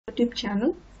YouTube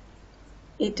channel,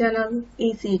 Eternal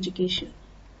Easy Education.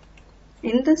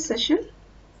 In this session,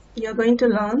 you are going to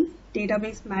learn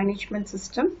database management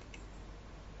system.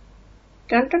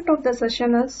 Content of the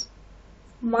session is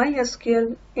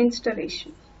MySQL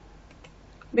installation.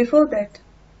 Before that,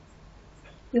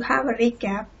 you have a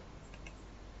recap.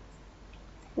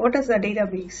 What is a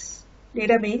database?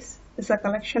 Database is a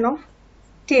collection of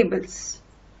tables.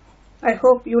 I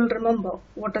hope you will remember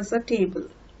what is a table.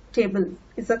 Table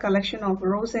is a collection of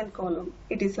rows and columns.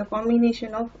 It is a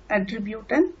combination of attribute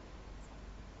and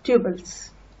tuples.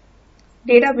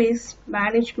 Database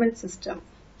management system.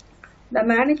 The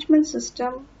management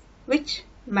system which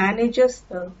manages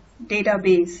the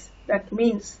database, that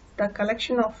means the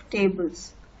collection of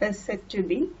tables, is said to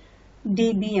be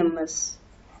DBMS.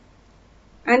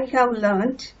 And you have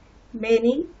learnt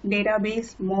many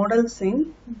database models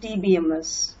in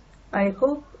DBMS. I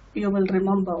hope you will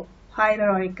remember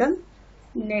hierarchical,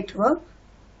 network,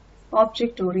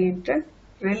 object-oriented,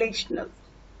 relational.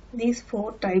 These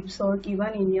four types are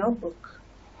given in your book.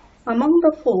 Among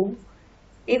the four,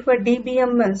 if a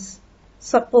DBMS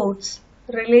supports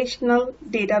relational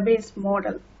database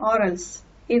model, or else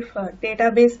if a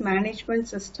database management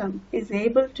system is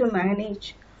able to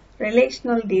manage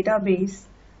relational database,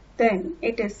 then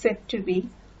it is said to be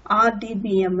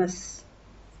RDBMS.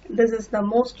 This is the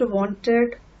most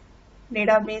wanted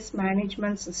database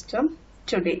management system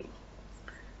today.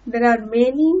 There are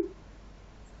many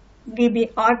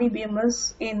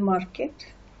RDBMS in market.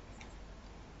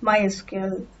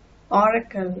 MySQL,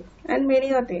 Oracle, and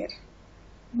many are there.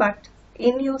 But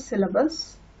in your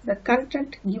syllabus, the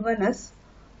content given is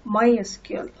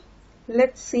MySQL.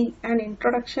 Let's see an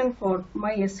introduction for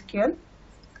MySQL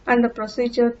and the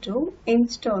procedure to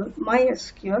install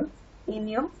MySQL in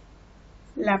your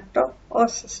laptop or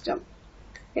system.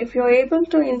 If you are able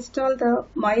to install the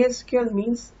MySQL,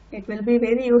 means it will be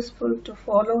very useful to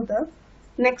follow the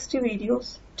next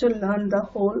videos to learn the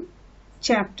whole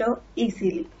chapter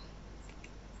easily.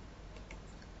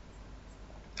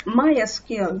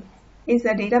 MySQL is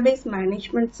a database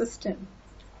management system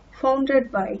founded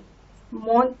by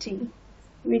Monty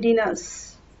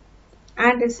Widenius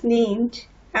and is named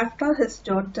after his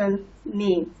daughter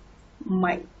name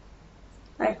My.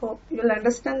 I hope you will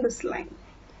understand this line.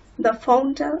 The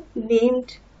founder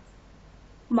named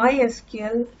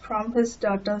MySQL from his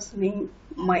daughter's name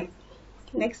My.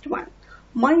 Next one.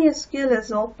 MySQL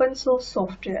is open source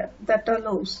software that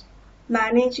allows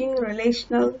managing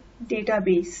relational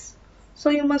database. So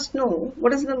you must know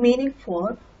what is the meaning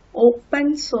for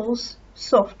open source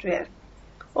software.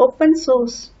 Open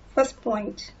source, first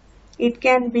point, it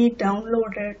can be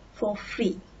downloaded for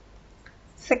free.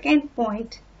 Second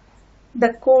point,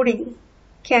 the coding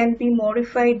can be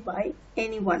modified by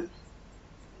anyone.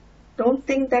 Don't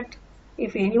think that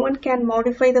if anyone can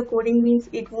modify the coding means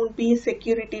it won't be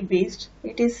security based.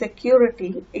 It is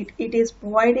security. It is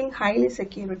providing highly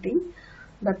security.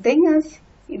 The thing is,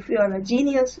 if you are a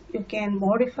genius, you can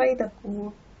modify the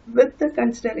code with the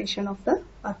consideration of the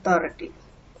authority.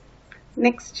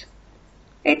 Next,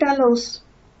 it also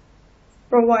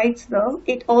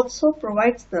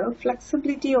provides the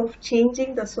flexibility of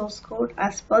changing the source code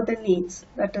as per the needs.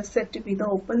 That is said to be the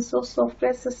open source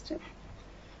software system.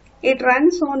 It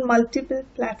runs on multiple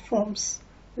platforms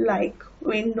like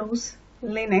Windows,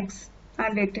 Linux,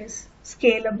 and it is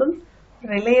scalable,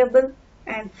 reliable,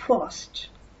 and fast.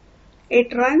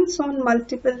 It runs on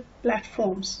multiple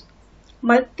platforms.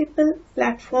 Multiple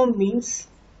platform means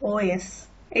OS.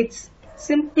 It's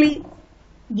simply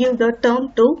give the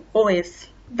term to OS.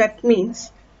 That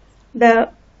means the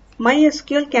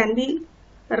MySQL can be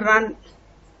run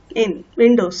in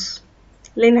Windows,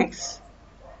 Linux.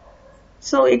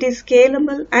 So it is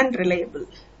scalable and reliable.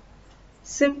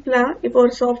 Simply, if our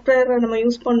software நம்ம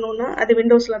use பண்ணோம்னா அது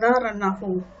விண்டோஸ்ல தான் run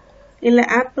ஆகும், இல்ல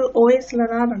apple ஓஎஸ்ல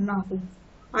தான் run ஆகும்.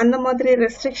 அந்த மாதிரி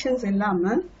ரெஸ்ட்ரிக்ஷன்ஸ்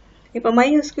இல்லாம இப்போ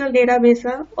MySQL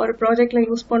டேட்டாபேஸை ஒரு ப்ராஜெக்ட்ல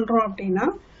யூஸ் பண்றோம் அப்படின்னா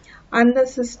அந்த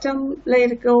சிஸ்டம்ல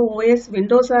இருக்க ஓஎஸ்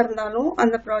விண்டோஸா இருந்தாலும்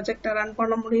அந்த ப்ராஜெக்டை ரன்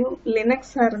பண்ண முடியும்,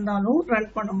 லினக்ஸா இருந்தாலும் ரன்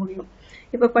பண்ண முடியும்.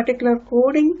 இப்போ பர்டிகுலர்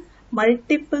கோடிங்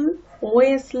மல்டிபிள்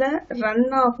ஓஎஸ்ல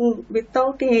ரன் ஆகும்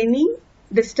without any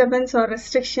disturbance or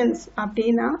restrictions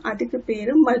அப்படின்னா அதுக்கு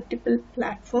பேரு மல்டிபிள்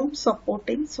பிளாட்ஃபார்ம்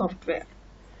சப்போர்ட்டிங் சாஃப்ட்வேர்.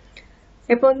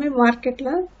 எப்போதுமே மார்க்கெட்ல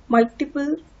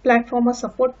மல்டிபிள் பிளாட்ஃபார்மை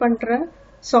சப்போர்ட் பண்ற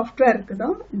சாஃப்ட்வேருக்கு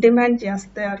தான் டிமாண்ட்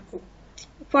ஜாஸ்தியா இருக்கும்.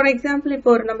 ஃபார் எக்ஸாம்பிள்,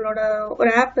 இப்போ நம்மளோட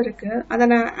ஒரு ஆப் இருக்கு, அதை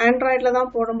நான் ஆண்ட்ராய்டில்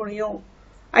தான் போட முடியும்,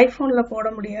 ஐஃபோன்ல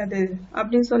போட முடியாது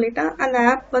அப்படின்னு சொல்லிட்டா அந்த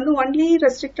ஆப் வந்து only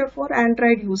restricted for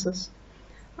Android users.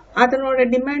 அதனோட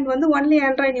டிமாண்ட் வந்து ஒன்லி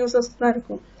ஆண்ட்ராய்டு யூசர்ஸ் தான்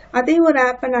இருக்கும். அதே ஒரு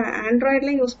ஆப்பை நான்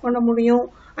ஆண்ட்ராய்ட்லயும் யூஸ் பண்ண முடியும்,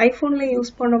 ஐஃபோன்ல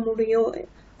யூஸ் பண்ண முடியும்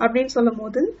அப்படின்னு சொல்லும்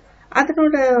போது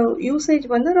அதனோட யூசேஜ்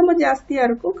வந்து ரொம்ப ஜாஸ்தியா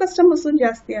இருக்கும், கஸ்டமர்ஸும்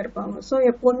ஜாஸ்தியா இருப்பாங்க. ஸோ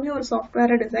எப்போதுமே ஒரு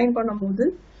சாஃப்ட்வேரை டிசைன் பண்ணும்போது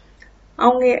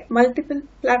அவங்க மல்டிபிள்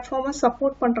பிளாட்ஃபார்மை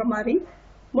சப்போர்ட் பண்ற மாதிரி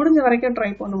முடிஞ்ச வரைக்கும்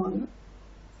ட்ரை பண்ணுவாங்க.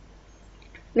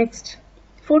 Next,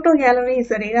 photo gallery is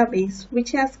a database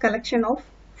which has collection of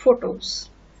photos.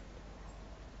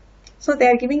 So they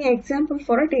are giving an example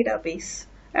for a database.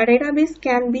 A database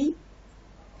can be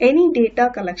any data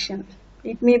collection.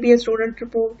 It may be a student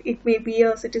report, it may be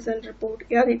a citizen report,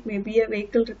 or it may be a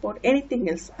vehicle report, anything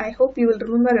else. I hope you will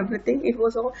remember everything.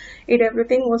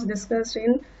 Everything was discussed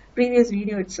in previous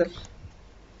video itself.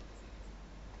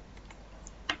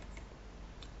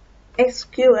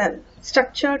 SQL,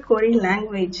 structured query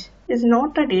language, is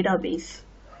not a database.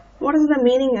 What is the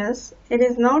meaning is, it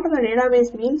is not a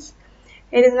database means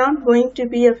it is not going to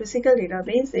be a physical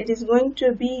database. It is going to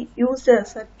be used as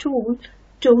a tool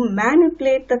to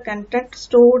manipulate the content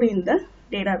stored in the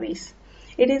database.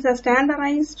 It is a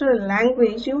standardized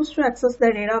language used to access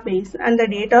the database, and the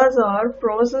data are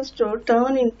processed to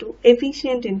turn into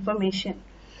efficient information.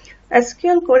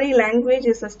 SQL query language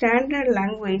is a standard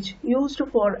language used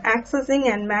for accessing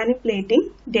and manipulating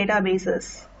databases.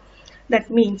 That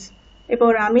means, இப்போ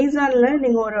ஒரு அமேசான்ல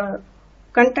நீங்க ஒரு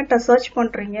கண்டென்ட்டை search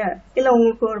பண்றீங்க, இல்ல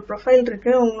உங்களுக்கு ஒரு ப்ரொஃபைல்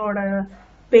இருக்கு, உங்களோட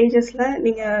பேஜஸ்ல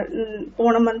நீங்க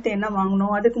போன மந்த் என்ன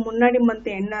வாங்கணும், அதுக்கு முன்னாடி மந்த்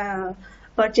என்ன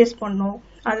பர்ச்சேஸ் பண்ணணும்,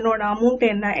 அதனோட அமௌண்ட்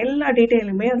என்ன, எல்லா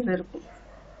டீட்டெயிலுமே அதுல இருக்கும்.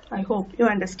 I hope you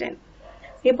understand.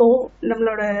 இப்போ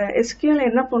நம்மளோட எஸ்கியூஎல்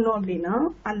என்ன பண்ணும் அப்படின்னா,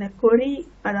 அந்த கொரி,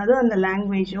 அதாவது அந்த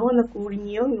லாங்குவேஜோ அந்த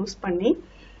கோடிங்கையோ யூஸ் பண்ணி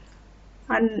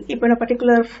இப்போ நான்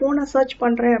பர்டிகுலர் ஃபோனை சர்ச்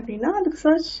பண்ணுறேன் அப்படின்னா அதுக்கு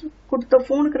சர்ச் கொடுத்த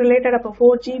ஃபோனுக்கு ரிலேட்டட், அப்போ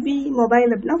 4GB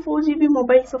மொபைல் அப்படின்னா 4GB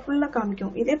மொபைல்ஸை ஃபுல்லாக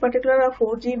காமிக்கும். இதே பர்டிகுலராக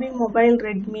 4GB மொபைல்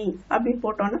ரெட்மி அப்படின்னு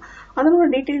போட்டோன்னா அதனோட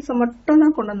டீட்டெயில்ஸை மட்டும்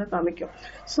தான் கொண்டு வந்து காமிக்கும்.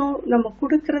 ஸோ நம்ம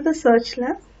கொடுக்கறது சர்ச்சில்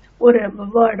ஒரு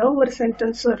வேர்டோ ஒரு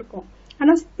சென்டென்ஸோ இருக்கும்.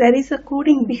 ஆனால் there is a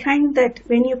coding behind that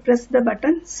when you press the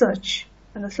button search.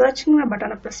 அந்த சர்ச்சுங்கிற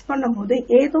பட்டனை ப்ரெஸ் பண்ணும் போது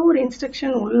ஏதோ ஒரு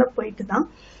இன்ஸ்ட்ரக்ஷன் உள்ள போயிட்டு தான்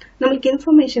நம்மளுக்கு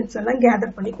இன்ஃபர்மேஷன்ஸ் எல்லாம்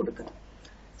கேதர் பண்ணி கொடுக்குது.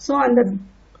 ஸோ அந்த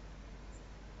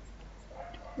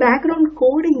பேக்ரவுண்ட்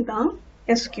கோடிங் தான்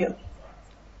எஸ்கியூஎல்.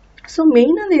 ஸோ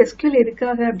மெயினாக அந்த எஸ்கியூஎல்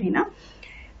எதுக்காக அப்படின்னா,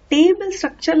 டேபிள்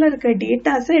ஸ்ட்ரக்சர்ல இருக்க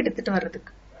டேட்டாஸை எடுத்துட்டு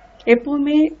வர்றதுக்கு.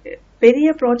 எப்பவுமே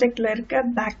பெரிய ப்ராஜெக்ட்ல இருக்க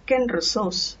பேக் அண்ட்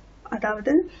ரிசோர்ஸ்,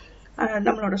 அதாவது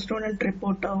நம்மளோட ஸ்டூடெண்ட்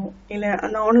ரிப்போர்ட்டோ இல்லை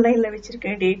அந்த ஆன்லைன்ல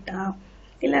வச்சிருக்க டேட்டா,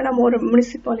 இல்லை நம்ம ஒரு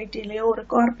முனிசிபாலிட்டிலையோ ஒரு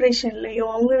கார்பரேஷன்லையோ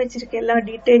அவங்க வச்சிருக்க எல்லா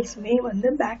டீட்டெயில்ஸுமே வந்து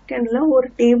பேக் எண்ட்ல ஒரு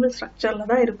டேபிள் ஸ்ட்ரக்சர்ல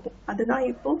தான் இருக்கும். அதுதான்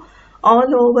இப்போ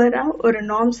ஆல் ஓவரா ஒரு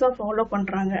நார்ம்ஸா ஃபாலோ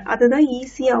பண்றாங்க. அதுதான்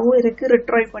ஈஸியாகவும் இருக்கு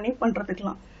ரிட்ரைவ் பண்ணி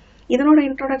பண்றதுக்கெல்லாம். இதனோட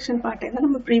இன்ட்ரோடக்ஷன் பார்ட்டை தான்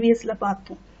நம்ம ப்ரீவியஸ்ல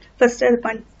பார்த்தோம். ஃபர்ஸ்ட் அது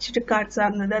பஞ்ச் கார்ட்ஸா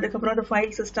இருந்தது, அதுக்கப்புறம் அது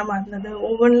ஃபைல் சிஸ்டமா இருந்தது.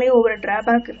 ஒவ்வொன்றிலையும் ஒவ்வொரு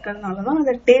டிராபேக் இருக்கிறதுனால தான்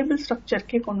அதை டேபிள்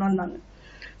ஸ்ட்ரக்சர்க்கே கொண்டு வந்தாங்க.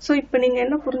 ஸோ இப்போ நீங்க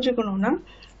என்ன புரிஞ்சுக்கணும்னா,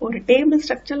 ஒரு டேபிள்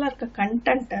ஸ்ட்ரக்சர்ல இருக்க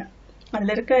கண்டென்ட்டை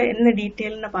அதுல இருக்க என்ன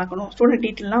டீட்டெயில்னு பார்க்கணும், ஸ்டூடெண்ட்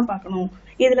டீட்டெயிலாம் பார்க்கணும்,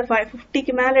 இதுல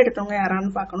 550க்கு மேல எடுத்தவங்க யாரான்னு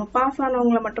பார்க்கணும், பாஸ்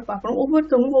ஆனவங்களை மட்டும் பார்க்கணும்.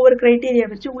 ஒவ்வொருத்தவங்க ஒவ்வொரு கிரைட்டீரியா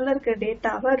வச்சு உள்ள இருக்க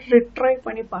டேட்டாவை ரிட்ரைவ்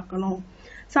பண்ணி பார்க்கணும்.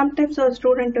 சம்டைம்ஸ் ஒரு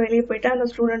ஸ்டூடெண்ட் வெளியே போயிட்டு அந்த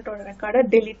ஸ்டூடெண்டோட ரெக்கார்டை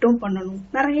டெலிட்டும் பண்ணணும்.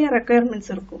 நிறைய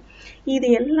ரெக்குயர்மெண்ட்ஸ் இருக்கும். இது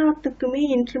எல்லாத்துக்குமே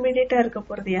இன்டர்மீடியேட்டா இருக்க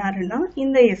போறது யாருன்னா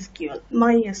இந்த SQL,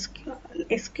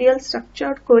 SQL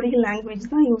structured query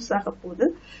language தான் யூஸ் ஆக போகுது.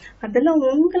 அதுல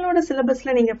உங்களோட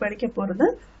சிலபஸ்ல நீங்க படிக்க போறது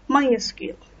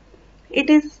MySQL. It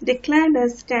is declared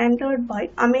as standard by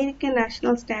American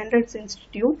National Standards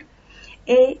Institute,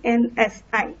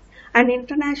 ANSI, an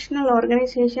international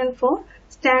organization for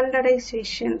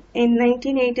standardization, in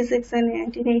 1986 and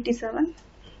 1987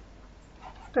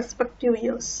 respective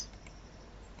years.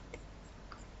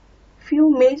 Few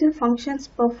major functions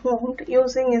performed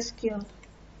using SQL.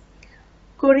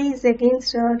 Queries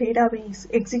against a database,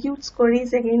 executes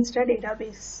queries against a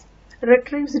database,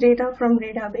 retrieves data from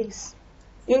database,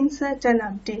 insert and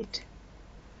update,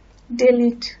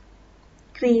 delete,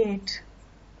 create.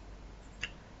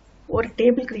 ஒரு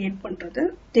table create பண்றது,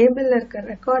 டேபிள்ல இருக்க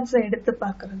ரெக்கார்ட்ஸை எடுத்து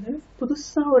பார்க்கறது,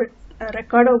 புதுசா ஒரு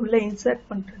ரெக்கார்டை உள்ள இன்சர்ட்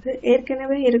பண்றது,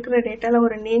 ஏற்கனவே இருக்கிற டேட்டால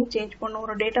ஒரு நேம் சேஞ்ச் பண்ணும்,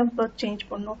 ஒரு டேட் ஆஃப் பர்த் சேஞ்ச்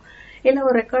பண்ணும், இல்ல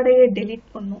ஒரு ரெக்கார்டையே டெலீட்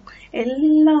பண்ணும்.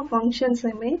 எல்லா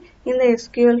ஃபங்க்ஷன்ஸுமே இந்த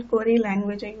எஸ்கியூஎல் கொரி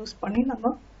லாங்குவேஜை யூஸ் பண்ணி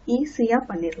நம்ம ஈஸியா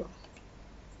பண்ணிடலாம்.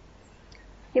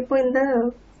 இப்போ இந்த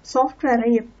சாஃப்ட்வேரை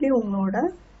எப்படி உங்களோட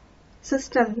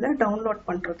சிஸ்டம்ல டவுன்லோட்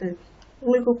பண்றது?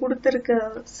 உங்களுக்கு கொடுத்துருக்க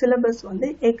சிலபஸ் வந்து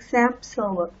எக்ஸாம்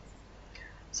சர்வர்.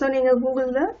 ஸோ நீங்க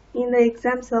கூகுள்ல இந்த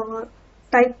எக்ஸாம் சர்வர்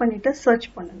டைப் பண்ணிட்டு சர்ச்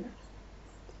பண்ணுங்க.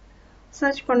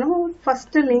 சர்ச் பண்ணும்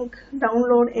first link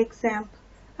download exam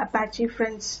Apache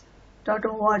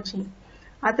friends.org,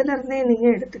 அதுல இருந்தே நீங்க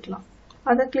எடுத்துக்கலாம்.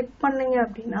 அதை கிளிக் பண்ணீங்க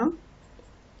அப்படின்னா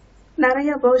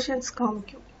நிறைய வெர்ஷன்ஸ்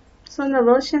காமிக்கும். ஸோ இந்த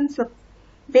வெர்ஷன்ஸை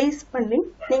பேஸ் பண்ணி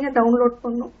நீங்கள் டவுன்லோட்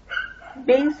பண்ணணும்.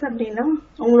 பேஸ் அப்படின்னா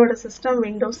உங்களோட system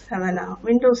Windows 7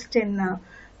 Windows 10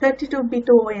 32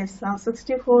 bit OS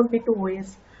 64 bit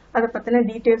OS அதை பற்றின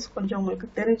டீட்டெயில்ஸ் கொஞ்சம் உங்களுக்கு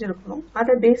தெரிஞ்சிருக்கணும்.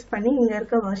 அதை பேஸ் பண்ணி இங்கே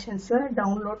இருக்க வெர்ஷன்ஸை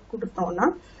டவுன்லோட் கொடுத்தோன்னா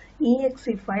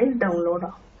exe ஃபைல் டவுன்லோட்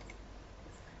ஆகும்.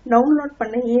 டவுன்லோட்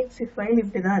பண்ண exe ஃபைல்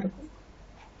இப்படி தான் இருக்கும்.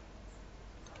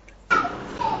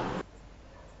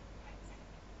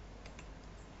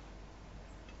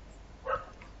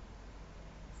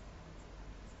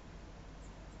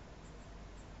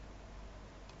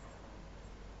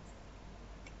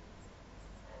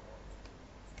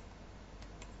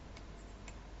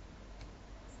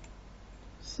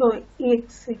 So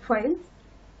exe file.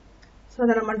 ஸோ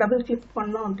அதை நம்ம டபுள் கிளிக்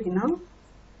பண்ணோம் அப்படின்னா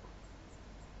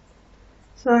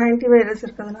ஸோ ஆன்டிவைரஸ்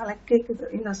இருக்கிறதுனால கேட்குது,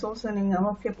 இந்த சோர்ஸை நீங்கள்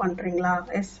ஓகே பண்ணுறீங்களா,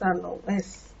 எஸ் ஆர் நோ,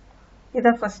 எஸ்.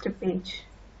 இதான் ஃபஸ்ட்டு பேஜ்.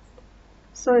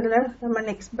 ஸோ இதில் நம்ம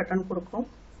நெக்ஸ்ட் பட்டன் கொடுக்கும்.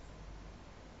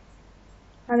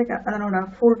 அதுக்கு அதனோட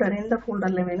ஃபோல்டர் எந்த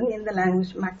ஃபோல்டரில் வேணும், எந்த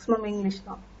லாங்குவேஜ், மேக்ஸிமம் இங்கிலீஷ்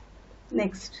தான்.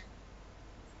 Next.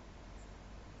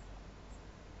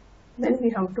 Then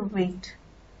we have to wait.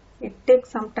 It takes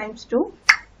some time to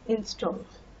install.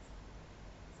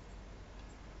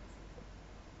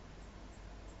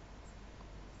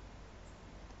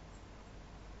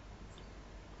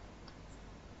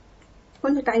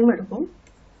 கொஞ்சம் டைம் எடுக்கும்.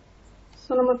 ஸோ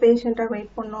நம்ம பேஷண்ட்டாக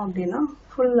வெயிட் பண்ணோம் அப்படின்னா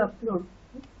ஃபுல் அப்லோட்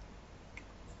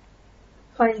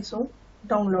ஃபைல்ஸும்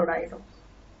டவுன்லோட் ஆகிடும்.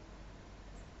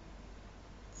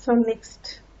 So next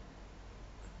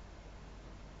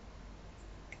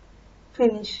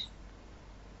finish.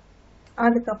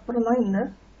 அதுக்கப்புறம் தான் இந்த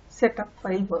செட்டப்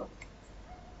ஃபைல் வரும்.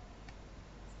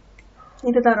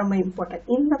 இதுதான் ரொம்ப இம்பார்ட்டன்ட்.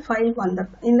 இந்த ஃபைல்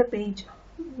இந்த பேஜ்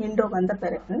விண்டோ வந்த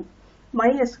பிறகு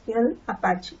MySQL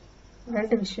Apache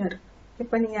ரெண்டு விஷயம் இருக்கு.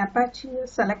 இப்போ நீங்கள் அப்பாச்சியை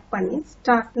செலக்ட் பண்ணி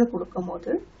ஸ்டார்ட்னு கொடுக்கும்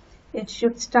போது it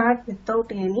should start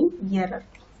without any error.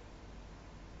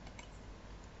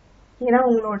 ஏன்னா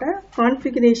உங்களோட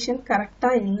கான்ஃபிகரேஷன்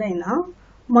கரெக்டாக இல்லைன்னா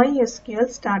MySQL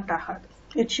ஸ்டார்ட் ஆகாது.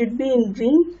 It should be in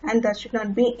green and there should not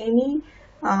be any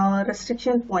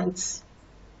restriction points.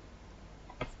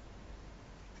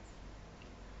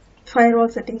 Firewall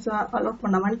settings allow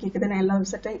பண்ணாமான்னு கேக்குது. நான் எல்லா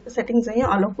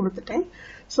செட்டிங்ஸையும் allow கொடுத்துட்டேன்.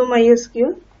 So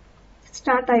MySQL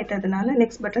start ஆயிட்டதுனால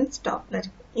next button ஸ்டாப்ல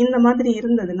இருக்கு. இந்த மாதிரி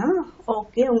இருந்ததுன்னா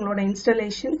ஓகே, உங்களோட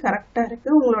இன்ஸ்டாலேஷன் கரெக்டாக இருக்கு,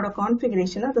 உங்களோட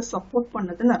கான்ஃபிகரேஷன் அதை சப்போர்ட்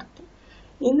பண்ணதுன்னு அர்த்தம்.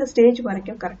 இந்த ஸ்டேஜ்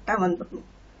வரைக்கும் கரெக்டாக வந்துடணும்.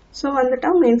 ஸோ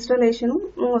வந்துட்டா உங்கள் இன்ஸ்டாலேஷனும்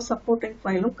உங்கள் சப்போர்ட்டிங்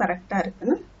ஃபைலும் கரெக்டாக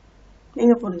இருக்குன்னு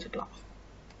நீங்கள் புரிஞ்சுக்கலாம்.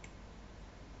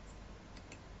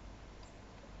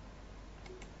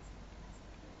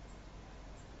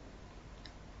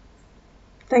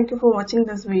 Thank you for watching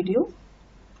this video.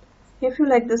 If you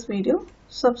like this video,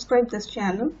 subscribe this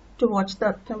channel to watch the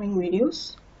upcoming videos.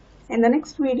 In the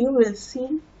next video, we'll see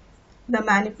the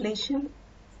manipulation,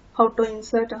 how to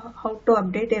insert, how to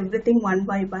update everything one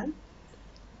by one.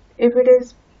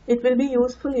 It will be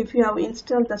useful if you have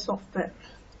installed the software.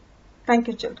 Thank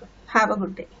you, children. Have a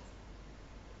good day.